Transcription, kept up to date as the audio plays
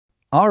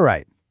All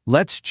right,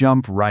 let's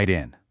jump right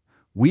in.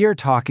 We are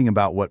talking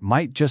about what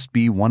might just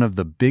be one of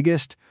the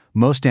biggest,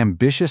 most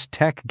ambitious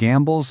tech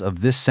gambles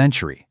of this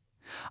century.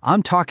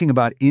 I'm talking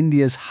about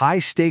India's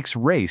high-stakes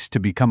race to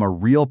become a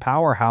real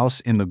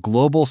powerhouse in the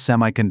global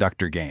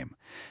semiconductor game.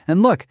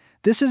 And look,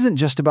 this isn't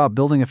just about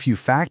building a few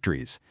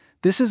factories.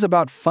 This is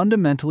about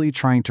fundamentally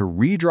trying to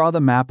redraw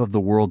the map of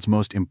the world's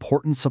most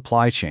important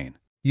supply chain.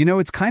 You know,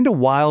 it's kind of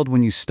wild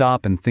when you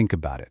stop and think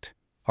about it.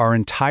 Our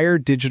entire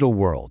digital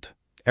world,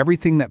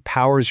 everything that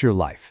powers your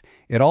life,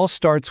 it all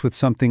starts with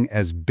something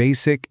as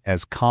basic,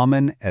 as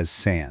common as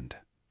sand.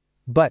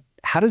 But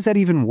how does that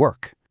even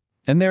work?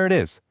 And there it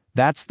is.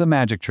 That's the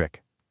magic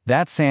trick.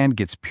 That sand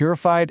gets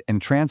purified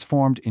and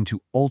transformed into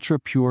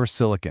ultra-pure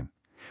silicon,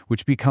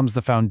 which becomes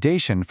the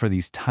foundation for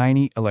these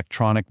tiny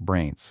electronic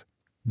brains.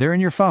 They're in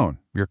your phone,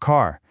 your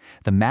car,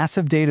 the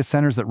massive data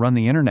centers that run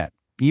the internet,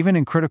 even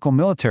in critical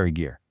military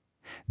gear.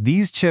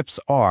 These chips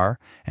are,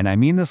 and I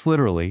mean this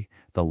literally,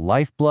 the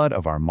lifeblood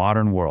of our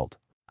modern world.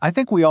 I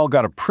think we all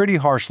got a pretty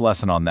harsh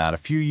lesson on that a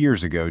few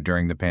years ago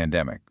during the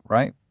pandemic,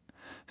 right?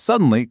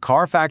 Suddenly,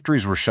 car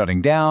factories were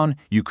shutting down,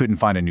 you couldn't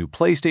find a new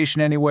PlayStation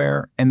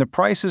anywhere, and the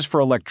prices for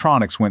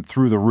electronics went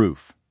through the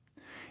roof.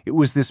 It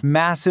was this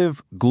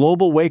massive,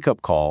 global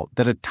wake-up call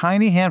that a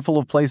tiny handful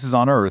of places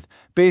on Earth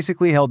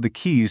basically held the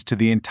keys to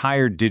the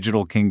entire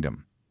digital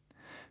kingdom.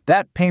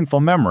 That painful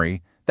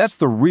memory, that's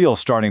the real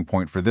starting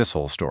point for this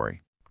whole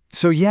story.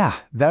 So yeah,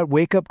 that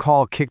wake-up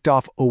call kicked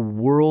off a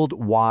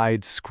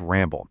worldwide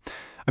scramble.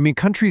 I mean,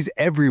 countries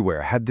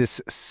everywhere had this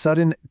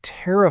sudden,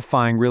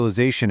 terrifying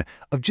realization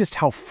of just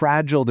how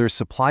fragile their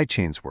supply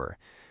chains were.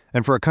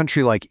 And for a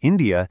country like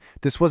India,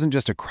 this wasn't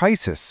just a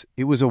crisis,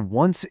 it was a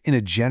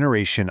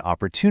once-in-a-generation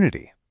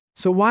opportunity.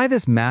 So why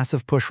this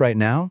massive push right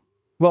now?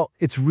 Well,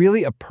 it's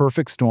really a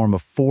perfect storm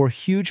of four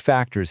huge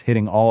factors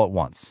hitting all at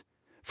once.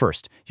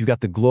 First, you've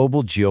got the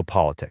global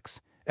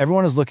geopolitics.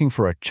 Everyone is looking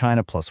for a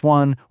China plus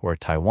one or a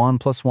Taiwan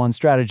plus one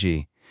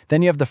strategy.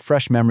 Then you have the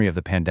fresh memory of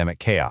the pandemic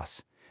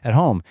chaos. At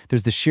home,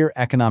 there's the sheer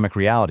economic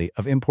reality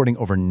of importing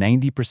over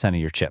 90% of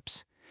your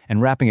chips.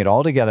 And wrapping it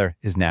all together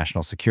is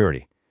national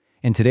security.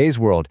 In today's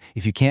world,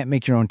 if you can't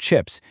make your own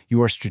chips,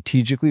 you are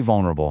strategically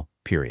vulnerable,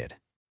 period.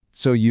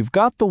 So you've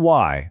got the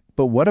why,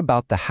 but what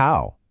about the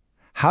how?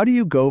 How do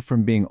you go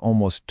from being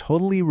almost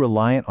totally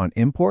reliant on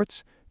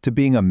imports to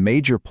being a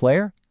major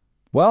player?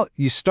 Well,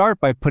 you start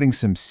by putting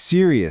some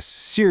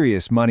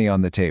serious money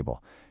on the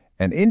table.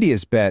 And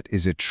India's bet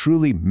is a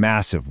truly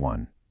massive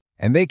one.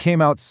 And they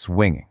came out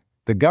swinging.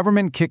 The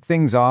government kicked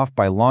things off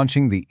by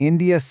launching the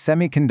India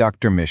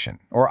Semiconductor Mission,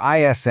 or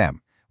ISM,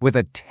 with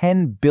a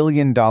 $10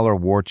 billion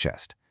war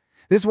chest.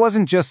 This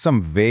wasn't just some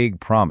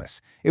vague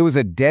promise. It was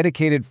a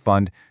dedicated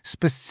fund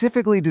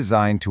specifically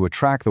designed to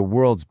attract the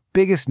world's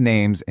biggest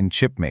names in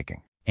chip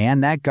making.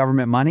 And that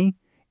government money?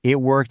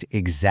 It worked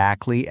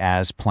exactly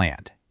as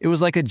planned. It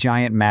was like a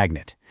giant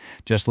magnet.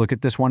 Just look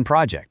at this one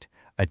project.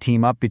 A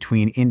team-up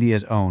between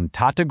India's own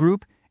Tata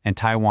Group and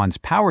Taiwan's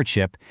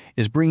Powerchip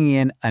is bringing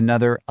in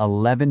another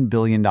 $11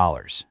 billion.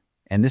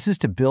 And this is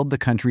to build the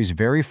country's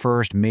very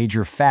first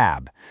major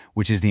fab,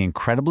 which is the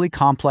incredibly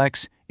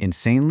complex,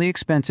 insanely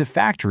expensive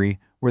factory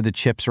where the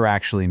chips are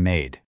actually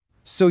made.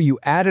 So you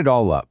add it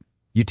all up.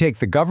 You take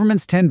the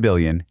government's $10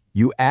 billion,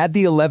 you add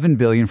the $11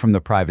 billion from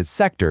the private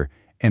sector,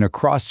 and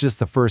across just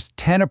the first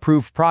 10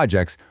 approved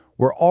projects,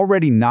 we're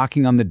already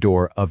knocking on the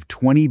door of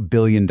 $20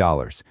 billion.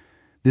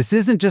 This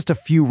isn't just a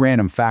few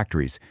random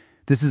factories.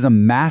 This is a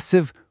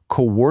massive,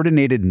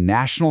 coordinated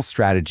national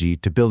strategy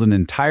to build an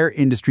entire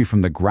industry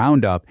from the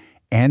ground up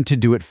and to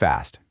do it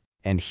fast.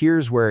 And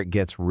here's where it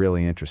gets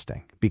really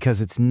interesting,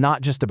 because it's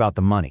not just about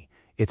the money,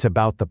 it's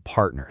about the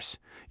partners.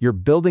 You're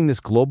building this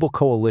global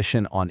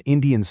coalition on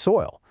Indian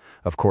soil.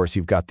 Of course,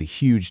 you've got the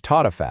huge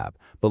Tata Fab,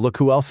 but look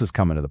who else is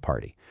coming to the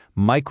party.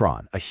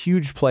 Micron, a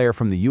huge player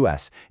from the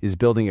US, is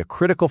building a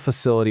critical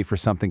facility for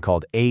something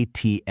called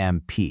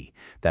ATMP.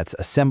 That's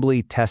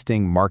assembly,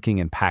 testing, marking,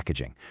 and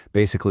packaging.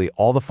 Basically,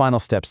 all the final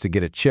steps to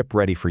get a chip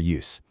ready for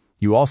use.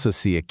 You also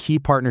see a key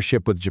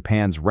partnership with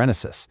Japan's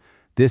Renesas.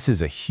 This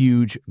is a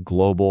huge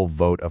global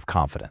vote of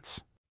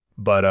confidence.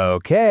 But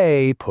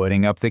okay,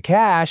 putting up the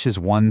cash is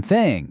one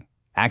thing.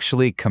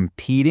 Actually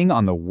competing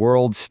on the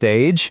world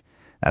stage?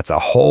 That's a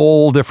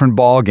whole different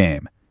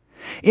ballgame.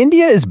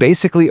 India is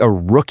basically a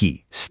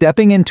rookie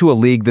stepping into a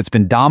league that's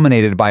been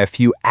dominated by a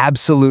few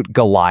absolute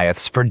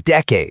Goliaths for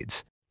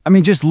decades. I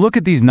mean, just look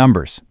at these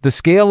numbers. The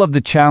scale of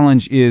the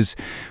challenge is,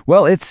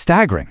 well, it's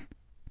staggering.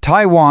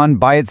 Taiwan,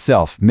 by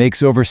itself,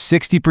 makes over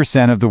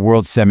 60% of the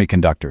world's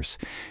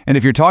semiconductors. And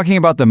if you're talking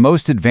about the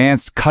most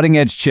advanced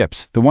cutting-edge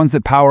chips, the ones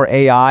that power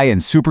AI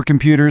and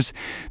supercomputers,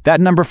 that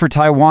number for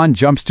Taiwan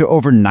jumps to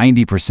over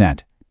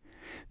 90%.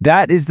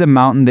 That is the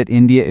mountain that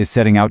India is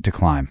setting out to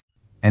climb.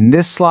 And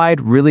this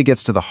slide really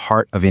gets to the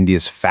heart of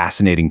India's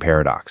fascinating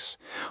paradox.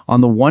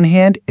 On the one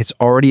hand, it's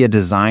already a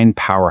design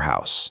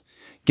powerhouse.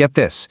 Get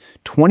this,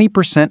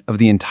 20% of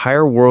the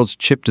entire world's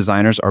chip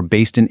designers are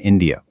based in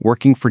India,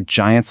 working for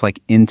giants like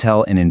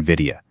Intel and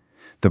NVIDIA.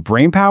 The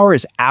brainpower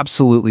is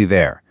absolutely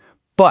there.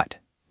 But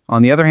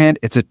On the other hand,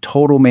 it's a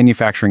total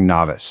manufacturing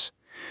novice.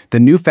 The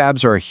new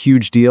fabs are a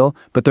huge deal,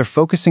 but they're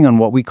focusing on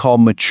what we call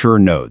mature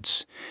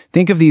nodes.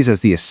 Think of these as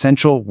the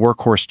essential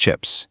workhorse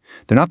chips.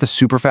 They're not the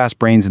super fast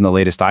brains in the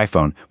latest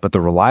iPhone, but the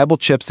reliable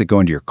chips that go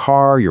into your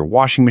car, your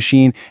washing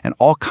machine, and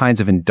all kinds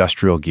of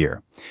industrial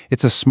gear.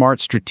 It's a smart,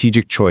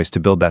 strategic choice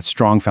to build that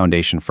strong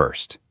foundation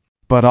first.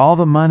 But all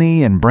the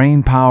money and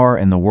brain power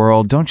in the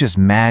world don't just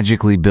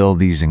magically build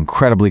these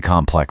incredibly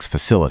complex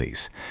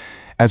facilities.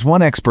 As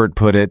one expert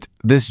put it,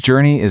 this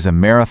journey is a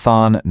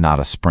marathon, not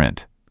a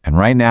sprint. And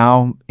right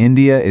now,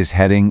 India is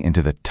heading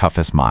into the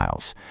toughest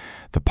miles,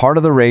 the part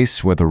of the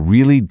race where the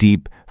really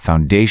deep,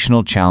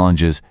 foundational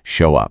challenges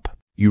show up.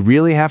 You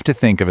really have to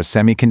think of a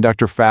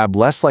semiconductor fab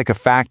less like a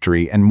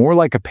factory and more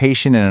like a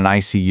patient in an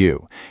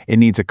ICU. It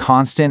needs a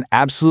constant,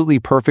 absolutely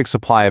perfect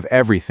supply of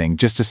everything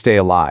just to stay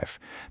alive.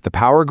 The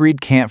power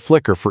grid can't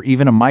flicker for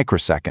even a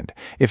microsecond.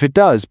 If it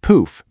does,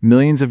 poof,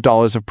 millions of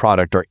dollars of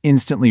product are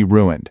instantly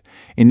ruined.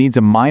 It needs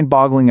a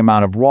mind-boggling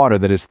amount of water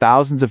that is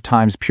thousands of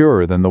times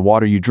purer than the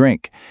water you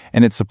drink,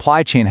 and its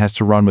supply chain has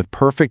to run with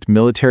perfect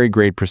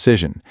military-grade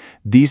precision.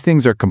 These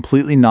things are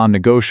completely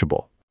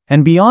non-negotiable.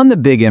 And beyond the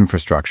big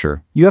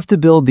infrastructure, you have to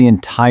build the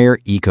entire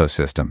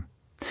ecosystem.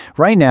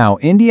 Right now,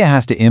 India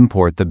has to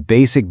import the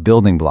basic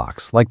building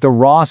blocks, like the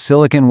raw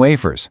silicon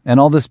wafers and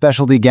all the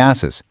specialty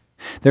gases.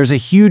 There's a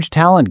huge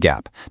talent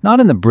gap,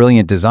 not in the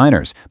brilliant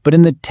designers, but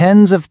in the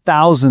tens of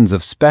thousands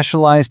of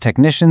specialized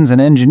technicians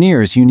and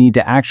engineers you need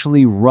to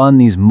actually run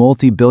these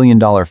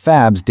multi-billion-dollar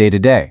fabs day to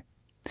day.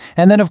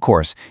 And then, of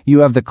course, you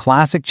have the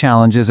classic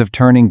challenges of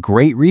turning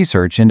great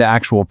research into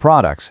actual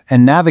products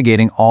and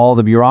navigating all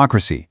the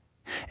bureaucracy.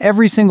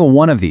 Every single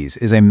one of these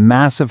is a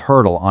massive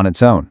hurdle on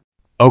its own.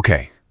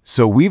 Okay,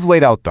 so we've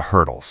laid out the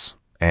hurdles,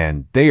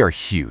 and they are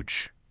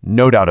huge,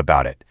 no doubt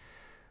about it.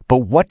 But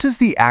what does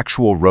the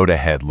actual road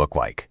ahead look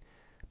like?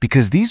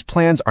 Because these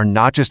plans are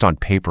not just on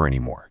paper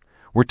anymore.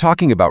 We're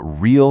talking about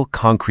real,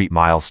 concrete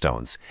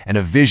milestones and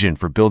a vision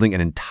for building an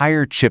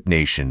entire chip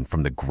nation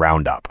from the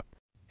ground up.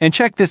 And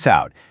check this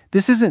out.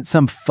 This isn't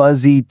some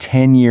fuzzy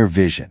 10-year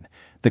vision.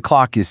 The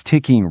clock is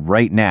ticking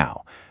right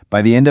now.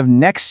 By the end of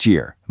next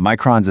year,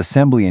 Micron's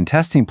assembly and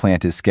testing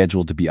plant is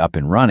scheduled to be up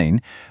and running.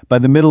 By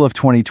the middle of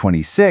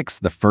 2026,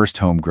 the first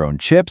homegrown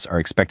chips are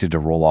expected to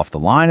roll off the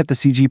line at the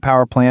CG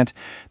power plant.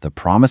 The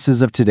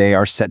promises of today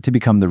are set to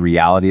become the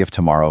reality of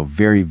tomorrow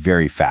very,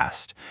 very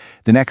fast.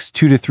 The next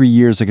 2 to 3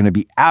 years are going to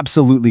be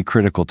absolutely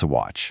critical to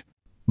watch.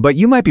 But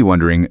you might be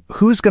wondering,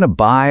 who's going to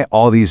buy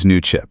all these new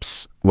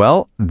chips?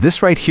 Well,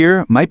 this right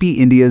here might be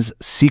India's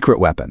secret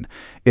weapon,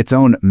 its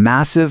own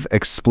massive,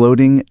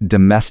 exploding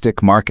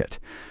domestic market.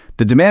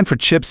 The demand for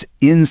chips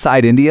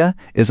inside India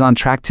is on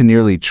track to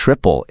nearly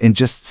triple in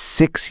just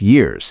 6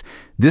 years.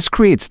 This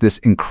creates this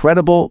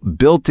incredible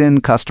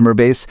built-in customer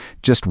base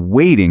just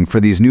waiting for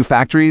these new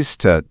factories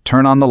to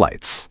turn on the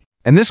lights.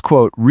 And this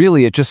quote,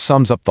 really, it just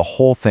sums up the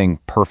whole thing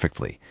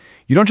perfectly.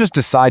 You don't just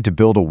decide to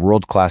build a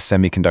world-class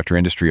semiconductor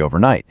industry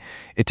overnight.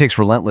 It takes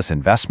relentless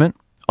investment,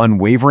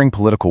 unwavering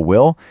political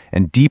will,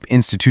 and deep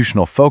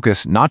institutional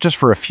focus, not just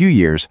for a few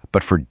years,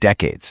 but for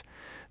decades.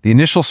 The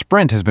initial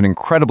sprint has been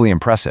incredibly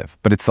impressive,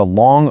 but it's the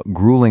long,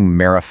 grueling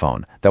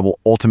marathon that will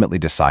ultimately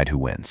decide who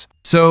wins.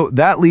 So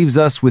that leaves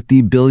us with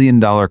the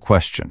billion-dollar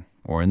question,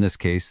 or in this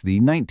case, the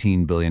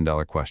 $19 billion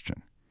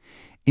question.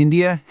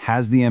 India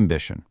has the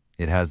ambition.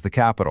 It has the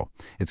capital,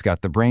 it's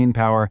got the brain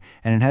power,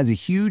 and it has a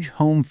huge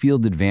home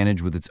field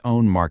advantage with its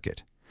own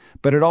market.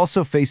 But it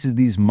also faces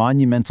these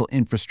monumental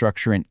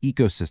infrastructure and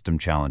ecosystem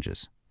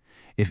challenges.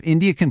 If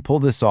India can pull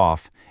this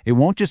off, it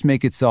won't just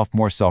make itself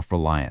more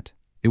self-reliant.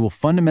 It will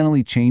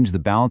fundamentally change the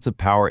balance of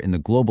power in the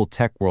global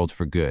tech world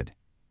for good.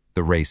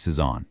 The race is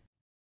on.